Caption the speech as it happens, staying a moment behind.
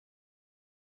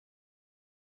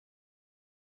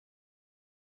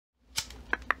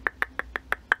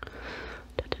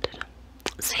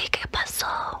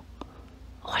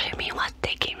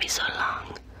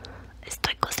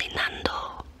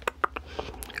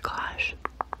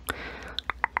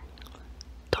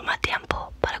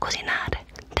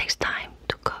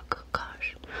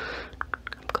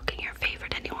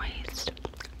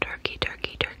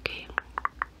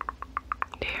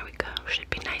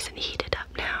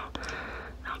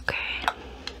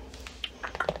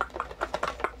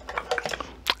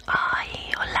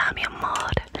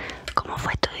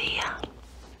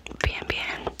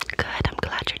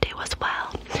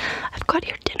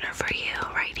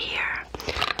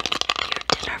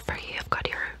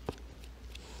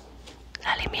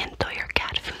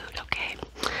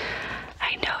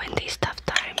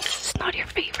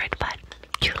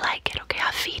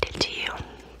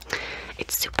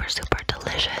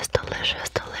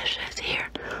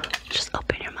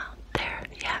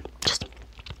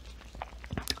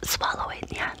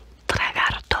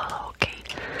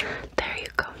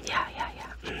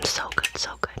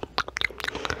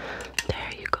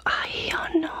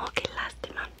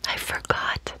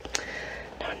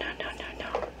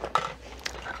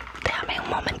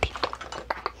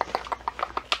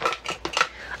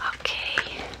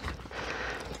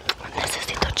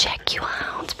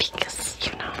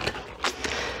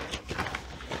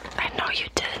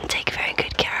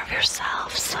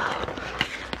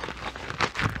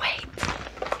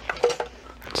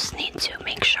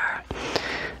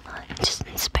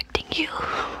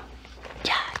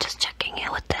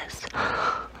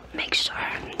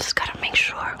Just gotta make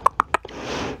sure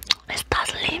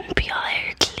estás limpio,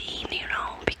 they're clean, you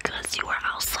know, because you were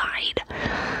outside.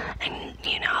 And,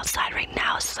 you know, outside right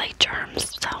now is like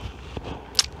germs, so.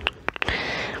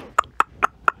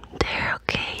 There,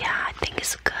 okay, yeah, I think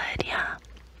it's good, yeah.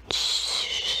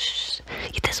 Shh.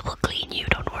 This will clean you,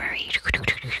 don't worry. Clean,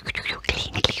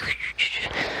 clean.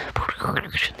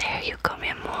 There you go, mi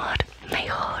amor.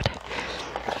 Mejor.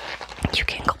 You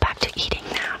can go back to eating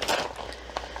now.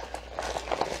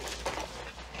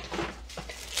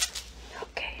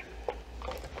 Okay.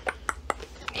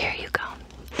 Here you go.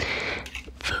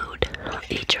 Food.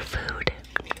 Eat your food.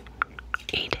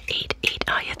 Eat, eat, eat.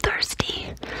 Are you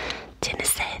thirsty? ¿Tienes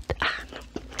sed? Ah,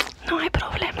 no hay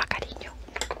problema, cariño.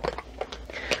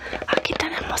 Aquí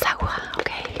tenemos agua,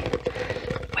 okay?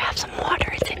 We have some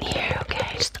water in here,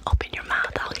 okay? Just open your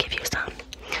mouth, I'll give you some.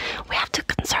 We have to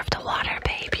conserve the water,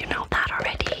 babe. You know that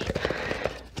already.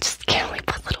 Just can we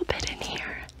put a little bit in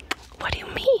here? What do you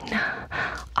mean?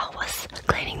 I was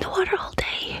cleaning the water all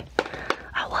day.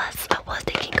 I was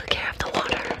taking good care of the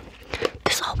water.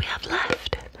 This is all we have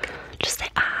left. Just say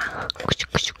ah.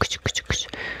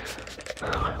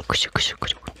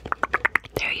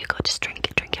 There you go. Just drink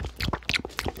it, drink it.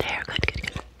 There, good, good,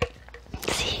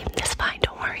 good. See, that's fine.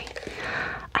 Don't worry.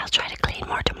 I'll try to clean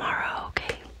more tomorrow.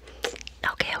 Okay.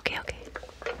 Okay, okay, okay.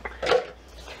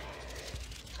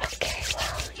 Okay,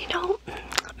 well, you know,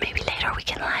 maybe later we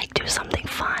can like do something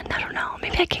fun. I don't know.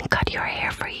 Maybe I can cut your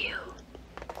hair for you.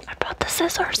 I brought the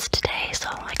scissors today, so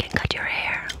I can cut your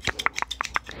hair.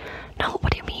 No,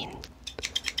 what do you mean?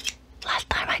 Last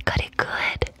time I cut it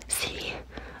good. Sí,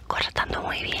 cortando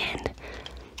muy bien.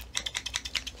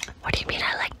 What do you mean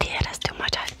I like tijeras too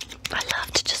much? I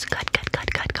love to just cut.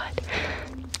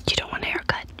 You don't want a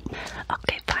haircut?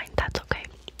 Okay, fine, that's okay.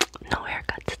 No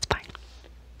haircuts, it's fine.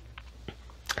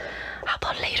 How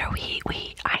about later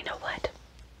I know what.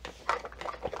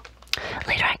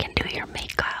 Later I can do your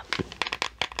makeup.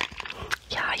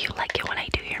 Yeah, you like it when I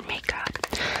do your makeup.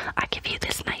 I give you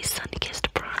this nice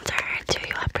sun-kissed bronzer. Do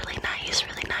you up really nice,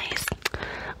 really nice.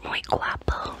 Muy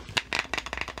guapo.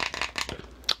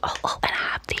 Oh, and I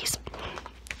have these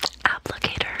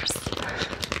applicators.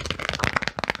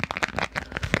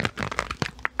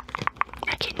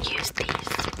 I can use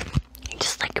these and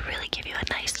just like really give you a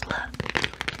nice look.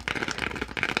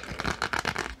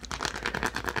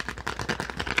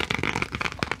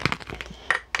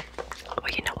 Or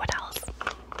you know what else?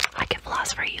 I can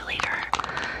floss for you later.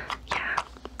 Yeah.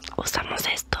 Usamos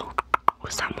esto.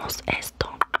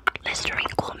 Let's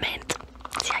drink cool mint.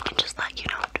 See, I can just like, you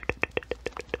know,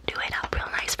 do it up real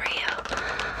nice for you.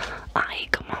 Ay,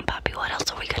 come on, papi. What else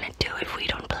are we gonna do if we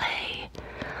don't play?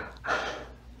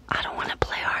 I don't want to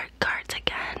play our cards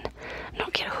again. No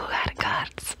quiero jugar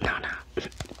cards. No.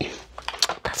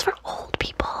 That's for old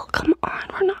people. Come on,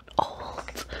 we're not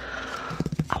old.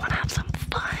 I want to have some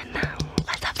fun.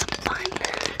 Let's have some fun.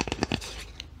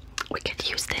 We could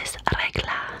use this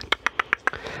regla.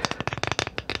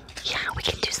 Yeah, we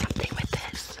can do something with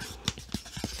this.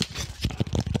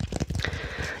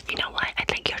 You know what? I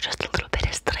think you're just a little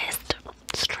bit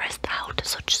stressed out.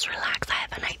 So just relax. I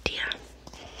have an idea.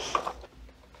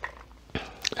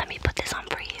 Let me put this on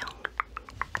for you.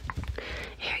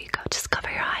 Here you go. Just cover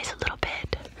your eyes a little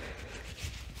bit.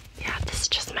 Yeah, this is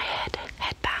just my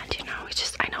headband, you know.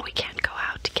 I know we can't go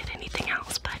out to get anything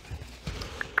else, but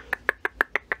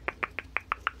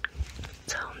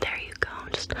so there you go.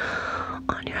 Just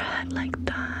on your head like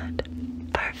that.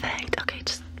 Perfect. Okay,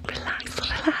 just relax.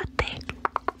 Relájate.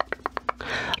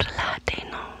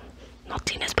 No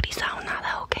tienes prisa o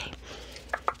nada, okay?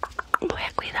 Voy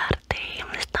a cuidarte.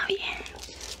 Está bien.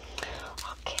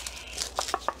 Okay.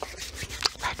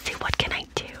 Let's see, what can I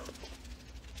do?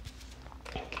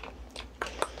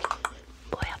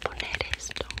 Voy a poner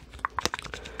esto.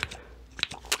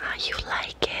 Ah, you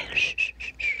like it? Shh.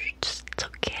 Just, it's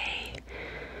okay.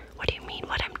 What do you mean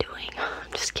what I'm doing?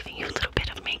 I'm just giving you a little bit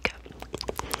of makeup.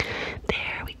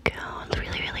 There we go.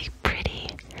 Really, really pretty.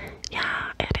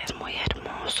 Yeah, eres muy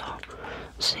hermoso.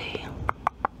 Sí.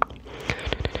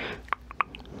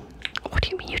 What do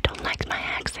you mean you don't like my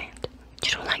accent?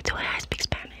 You don't like the way I speak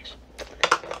Spanish?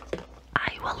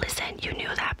 Well, listen, you knew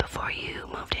that before you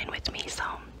moved in with me, so.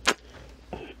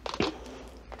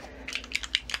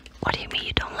 What do you mean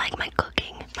you don't like my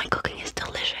cooking? My cooking is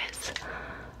delicious.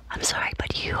 I'm sorry,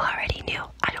 but you already knew.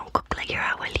 I don't cook like your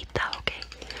abuelita, okay?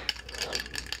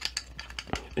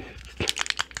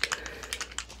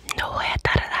 No voy a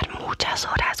tardar muchas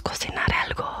horas cocinar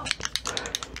algo.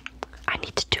 I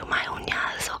need to do my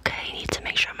uñas, okay? I need to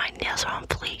make sure my nails are on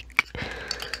fleek.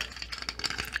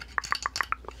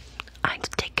 I need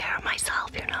to take care of myself,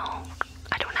 you know?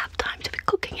 I don't have time to be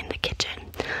cooking.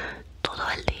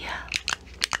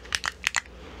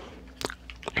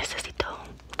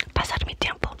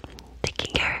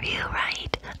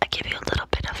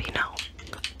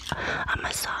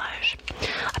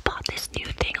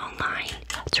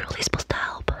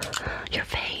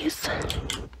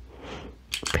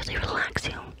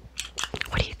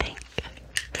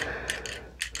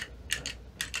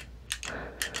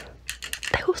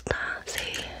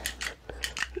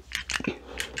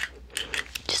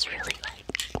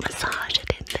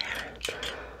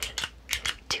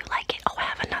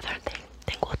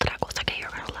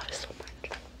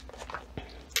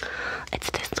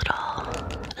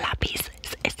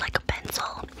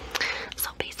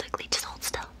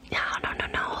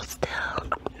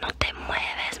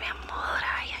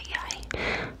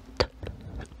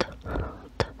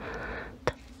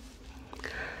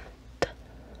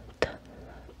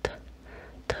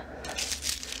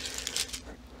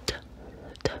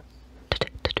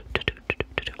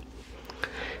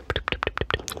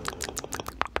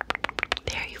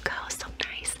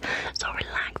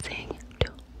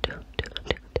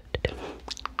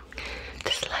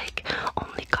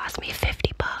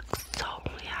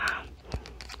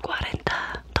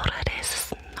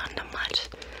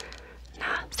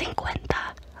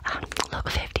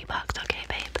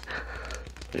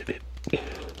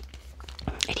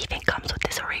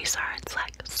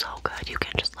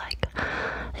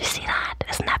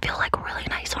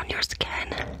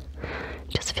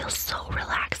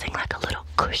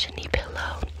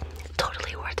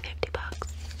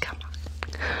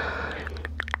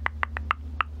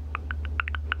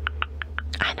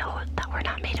 we're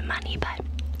not made of money, but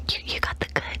you got the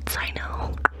goods, I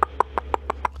know.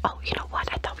 Oh, you know what?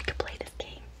 I thought we could play this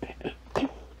game.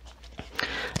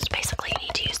 So basically, you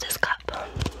need to use this cup.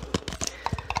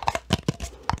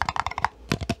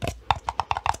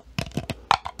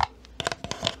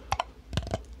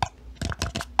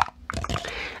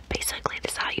 Basically,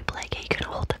 this is how you play. Okay, you can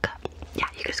hold the cup. Yeah,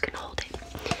 you guys can hold it.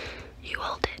 You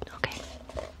hold it, okay?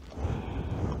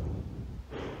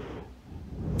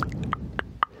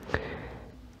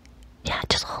 Yeah,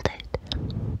 just hold it.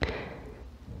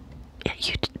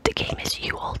 Yeah, the game is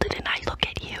you hold it and I look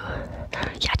at you.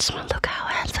 Yeah, I just want to look how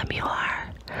handsome you are.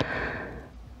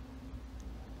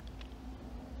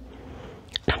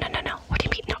 No. What do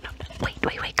you mean? No.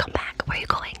 Wait, come back. Where are you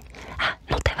going? Ah,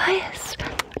 no te vayas.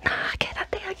 Nah,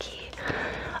 quédate aquí.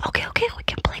 Okay, we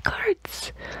can play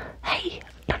cards. Hey,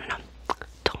 no.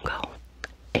 Don't go.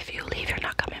 If you leave, you're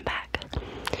not coming back.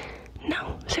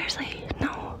 No, seriously,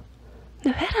 no.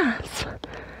 De veras.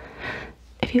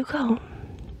 If you go,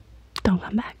 don't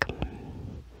come back.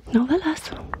 No velas.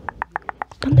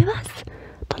 ¿Dónde vas?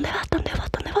 ¿Dónde vas?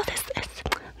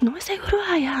 No es seguro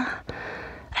allá.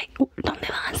 Ay, ¿dónde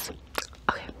vas?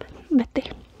 Okay,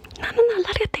 vete. No,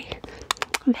 lárgate.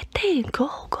 Vete,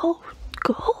 go.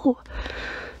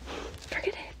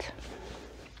 Forget it.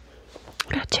 I'm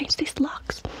gonna change these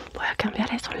locks. Voy a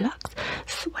cambiar esos locks.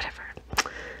 Whatever.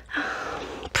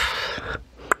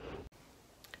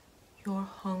 You're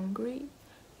hungry?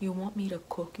 You want me to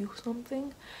cook you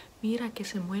something? Mira que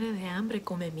se muere de hambre,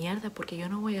 come mierda porque yo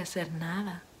no voy a hacer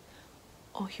nada.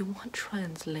 Oh, you want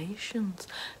translations?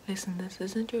 Listen, this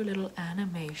isn't your little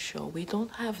anime show. We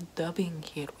don't have dubbing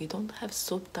here. We don't have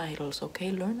subtitles,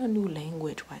 okay? Learn a new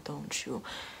language, why don't you?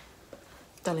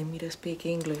 Telling me to speak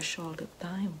English all the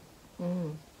time.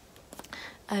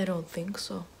 I don't think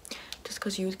so. Just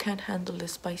because you can't handle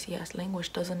this spicy-ass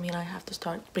language doesn't mean I have to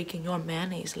start speaking your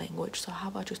mayonnaise language. So how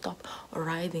about you stop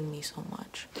riding me so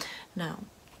much? Now,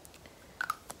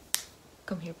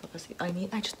 come here, Papasi.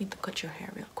 I just need to cut your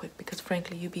hair real quick because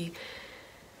frankly, you be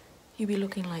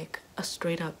looking like a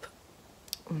straight-up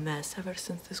mess ever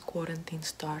since this quarantine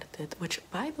started. Which,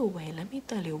 by the way, let me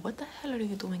tell you, what the hell are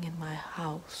you doing in my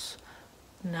house?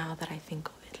 Now that I think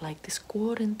of it, like this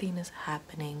quarantine is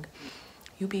happening.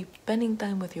 You be spending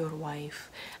time with your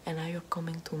wife and now you're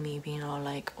coming to me being all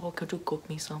like, oh, could you cook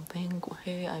me something?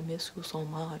 Hey, I miss you so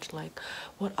much. Like,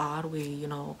 what are we? You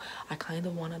know, I kind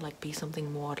of want to like be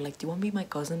something more. Like, do you want to be my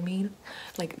cousin me?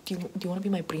 Like, do you want to be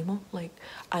my primo? Like,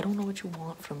 I don't know what you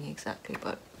want from me exactly,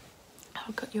 but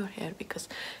I'll cut your hair because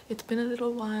it's been a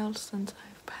little while since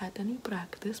I've had any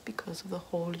practice because of the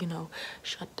whole, you know,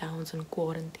 shutdowns and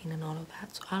quarantine and all of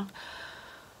that. So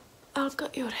I'll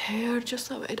cut your hair just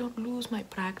so I don't lose my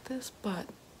practice, but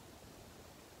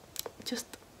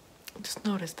just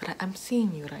notice that I'm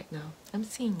seeing you right now.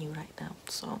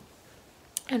 So,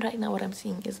 and right now what I'm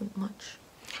seeing isn't much.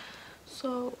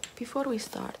 So before we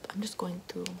start, I'm just going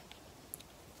to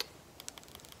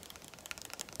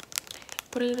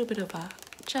put a little bit of a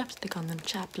chapstick on them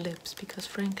chapped lips because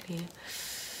frankly,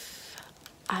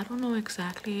 I don't know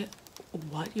exactly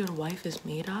what your wife is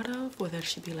made out of, whether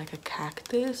she be like a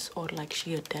cactus or like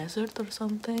she a desert or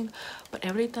something, but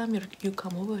every time you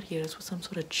come over here it's with some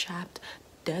sort of chapped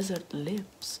desert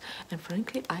lips, and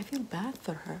frankly I feel bad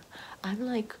for her. I'm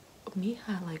like,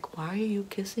 Mija, like, why are you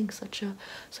kissing such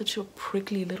a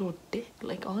prickly little dick?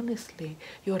 Like, honestly,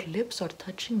 your lips are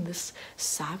touching this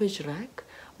savage wreck.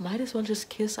 Might as well just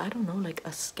kiss, I don't know, like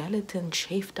a skeleton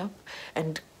chafed up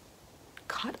and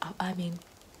cut up. I mean,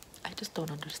 I just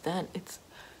don't understand. It's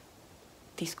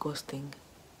disgusting.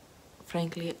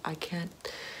 Frankly, I can't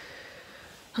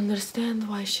understand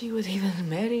why she would even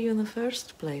marry you in the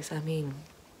first place. I mean,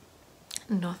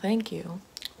 no thank you.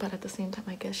 But at the same time,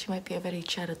 I guess she might be a very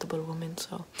charitable woman,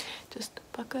 so just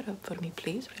buck her up for me,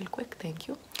 please, real quick. Thank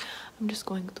you. I'm just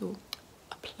going to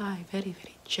apply very,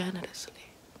 very generously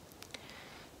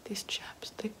this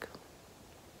chapstick.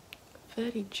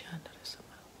 Very generous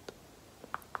amount.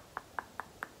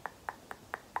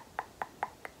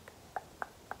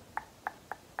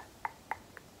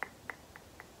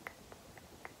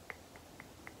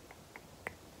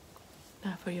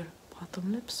 Now for your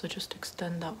bottom lip, so just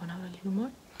extend that one out a little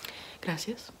more.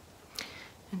 Gracias.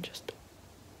 And just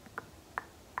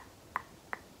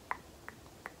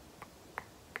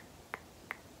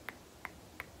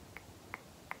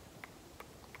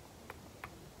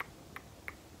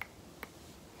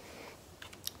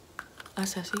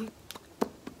haz así.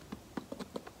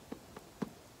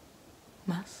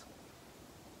 Más.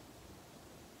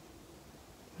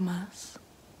 Más.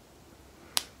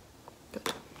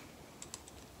 Good.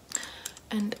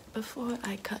 And before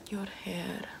I cut your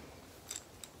hair,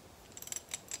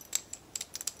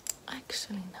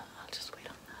 Actually, no, I'll just wait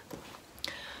on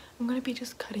that. I'm gonna be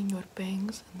just cutting your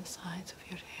bangs and the sides of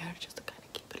your hair just to kind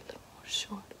of keep it a little more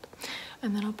short.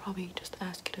 And then I'll probably just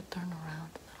ask you to turn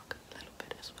around and then I'll cut a little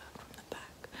bit as well from the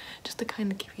back. Just to kind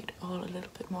of give it all a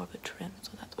little bit more of a trim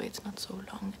so that way it's not so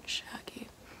long and shaggy.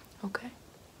 Okay?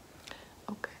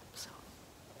 Okay, so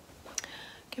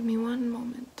give me one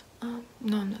moment. No,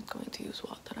 I'm not going to use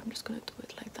water. I'm just gonna do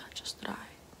it like that, just dry.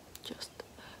 Just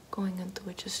going into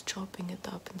it, just chopping it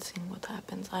up and seeing what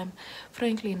happens. I'm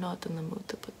frankly not in the mood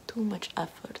to put too much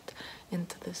effort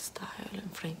into this style,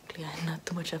 and frankly I'm not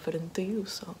too much effort into you,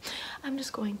 so I'm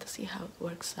just going to see how it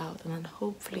works out, and then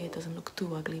hopefully it doesn't look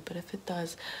too ugly. But if it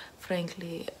does,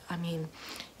 frankly, I mean,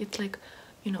 it's like,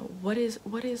 you know, what is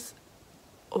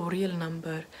a real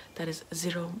number that is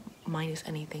 0 minus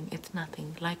anything? It's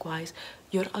nothing. Likewise,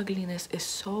 your ugliness is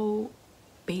so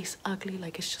base ugly,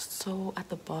 like it's just so at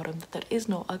the bottom that there is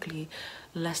no ugly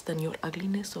less than your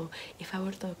ugliness. So if I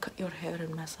were to cut your hair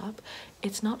and mess up,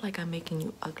 it's not like I'm making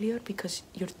you uglier, because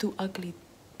you're too ugly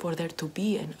for there to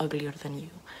be an uglier than you.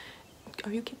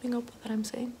 Are you keeping up with what I'm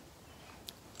saying?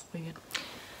 Muy bien.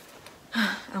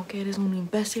 Aunque eres un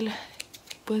imbécil,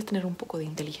 puedes tener un poco de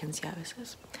inteligencia a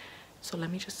veces. So let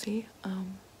me just see.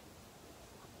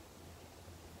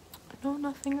 No,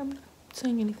 nothing. I'm not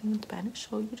saying anything in Spanish,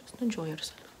 so you just enjoy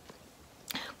yourself.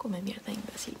 Come mierda,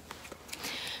 imbécil.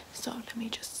 So let me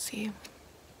just see.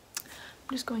 I'm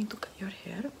just going to cut your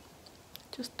hair,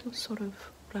 just to sort of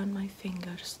run my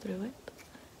fingers through it,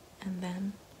 and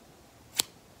then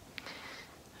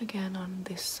again on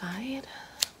this side.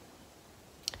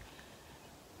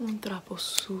 Un trapo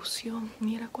sucio.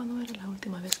 Mira cuándo era la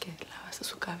última vez que lavaste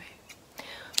su cabello,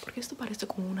 porque esto parece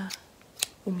como una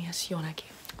humillación aquí.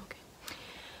 Okay.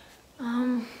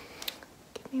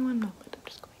 Give me one moment. I'm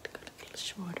just going to cut a little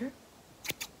shorter.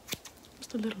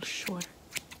 Just a little shorter.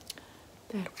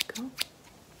 There we go.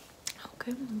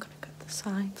 Okay, I'm gonna cut the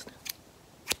sides now.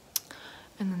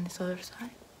 And then this other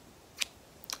side.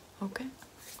 Okay.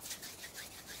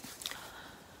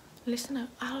 Listen,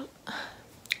 I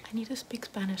need to speak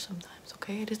Spanish sometimes,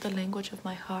 okay? It is the language of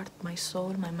my heart, my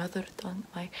soul, my mother tongue.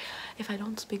 If I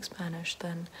don't speak Spanish,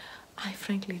 then I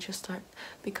frankly just start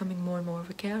becoming more and more of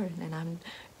a Karen, and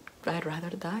I'd rather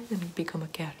die than become a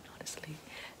Karen, honestly.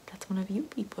 That's one of you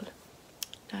people.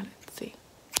 Now let's see.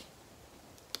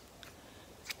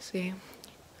 See,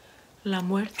 la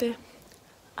muerte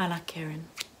a la Karen.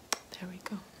 There we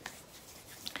go.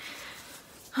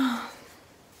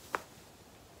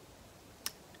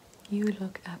 You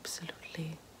look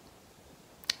absolutely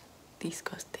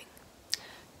disgusting.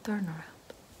 Turn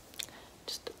around.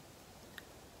 Just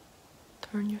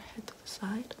turn your head to the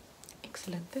side.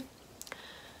 Excelente.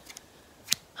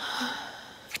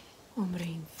 Hombre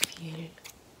infiel.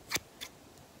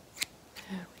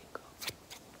 There we go.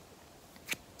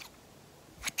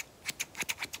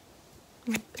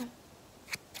 Okay.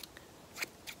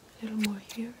 A little more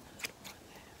here, a little more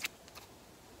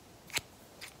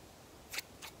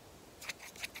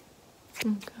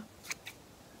there. Okay.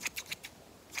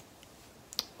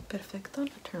 Perfecto.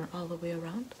 Now turn all the way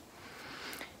around.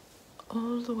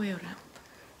 All the way around.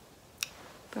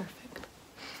 Perfect.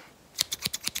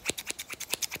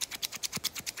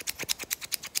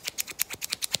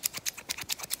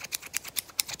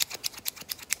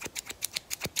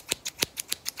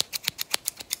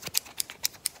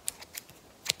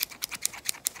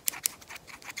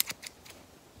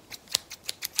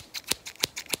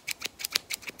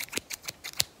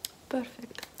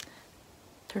 Perfect.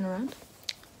 Turn around.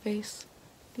 Face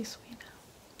this way now.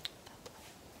 That way.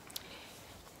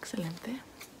 Excelente.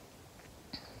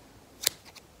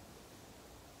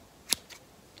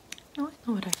 Now I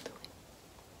know what I'm doing.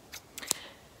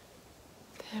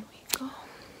 There we go.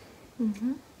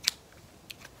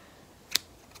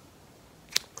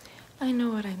 I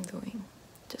know what I'm doing.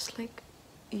 Just like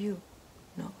you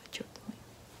know what you're doing.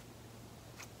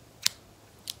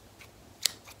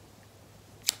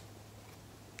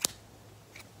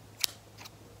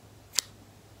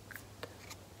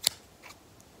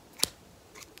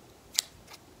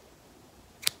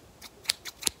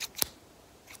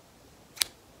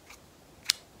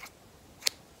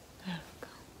 There we go.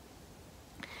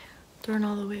 Turn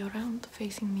all the way around,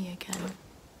 facing me again.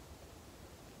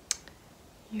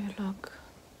 You look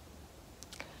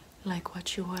like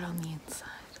what you are on the inside.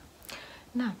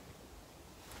 Now,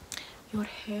 your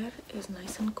hair is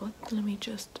nice and good. Let me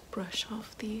just brush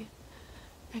off the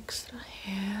extra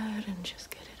hair and just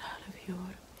get it out of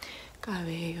your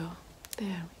cabello.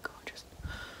 There we go. Just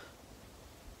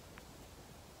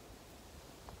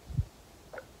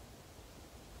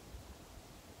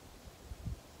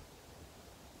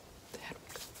there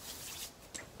we go.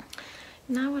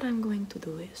 Now what I'm going to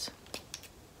do is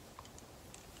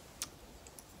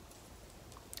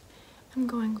I'm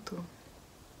going to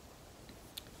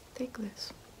take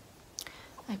this.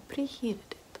 I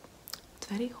preheated it. It's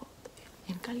very hot,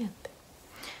 bien caliente.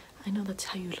 I know that's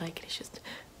how you like it. It's just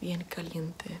bien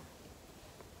caliente.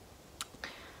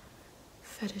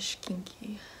 Fetish,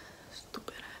 kinky,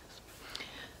 stupid ass.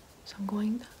 So I'm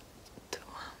going to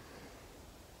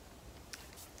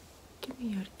give me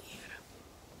your ear.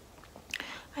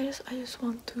 I just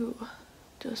want to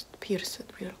just pierce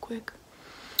it real quick.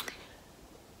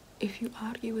 If you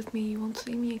argue with me, you won't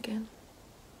see me again.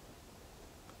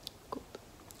 Good.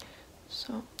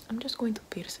 So I'm just going to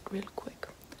pierce it real quick.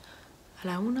 A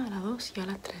la una, a la dos y a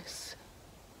la tres.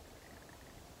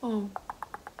 Oh.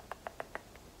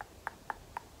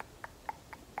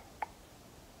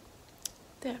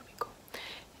 There we go.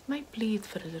 It might bleed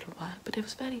for a little while, but it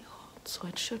was very hot, so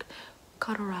it should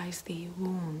cauterize the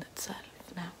wound itself.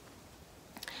 Now,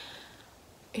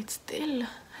 it still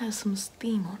has some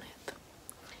steam on it.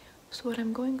 So what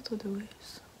I'm going to do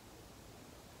is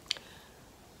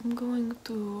I'm going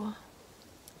to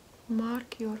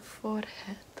mark your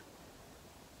forehead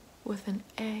with an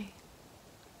A.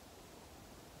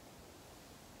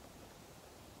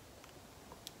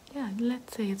 Yeah,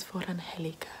 let's say it's for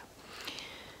Angelica.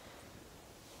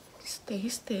 Stay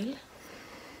still.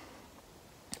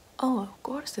 Oh, of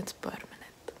course it's permanent.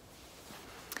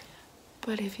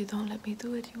 But if you don't let me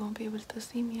do it, you won't be able to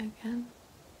see me again.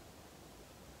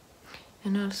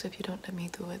 And also, if you don't let me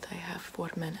do it, I have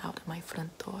 4 men out at my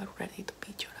front door ready to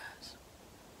beat your ass.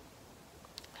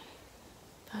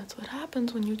 That's what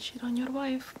happens when you cheat on your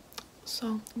wife.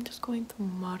 So, I'm just going to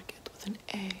mark it with an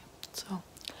A. So,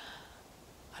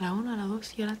 a la una, a la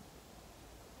dos y a la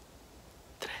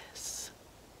tres.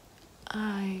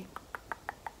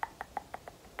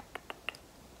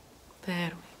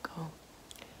 There we go.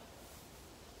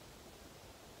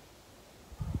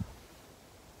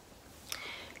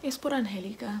 It's por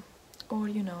Angelica, or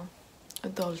you know,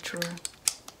 adulterer.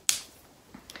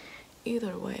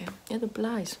 Either way, it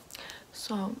applies.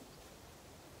 So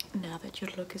now that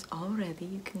your look is all ready,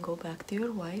 you can go back to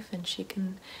your wife and she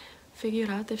can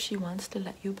figure out if she wants to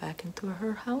let you back into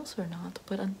her house or not.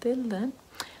 But until then,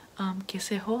 que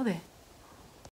se jode.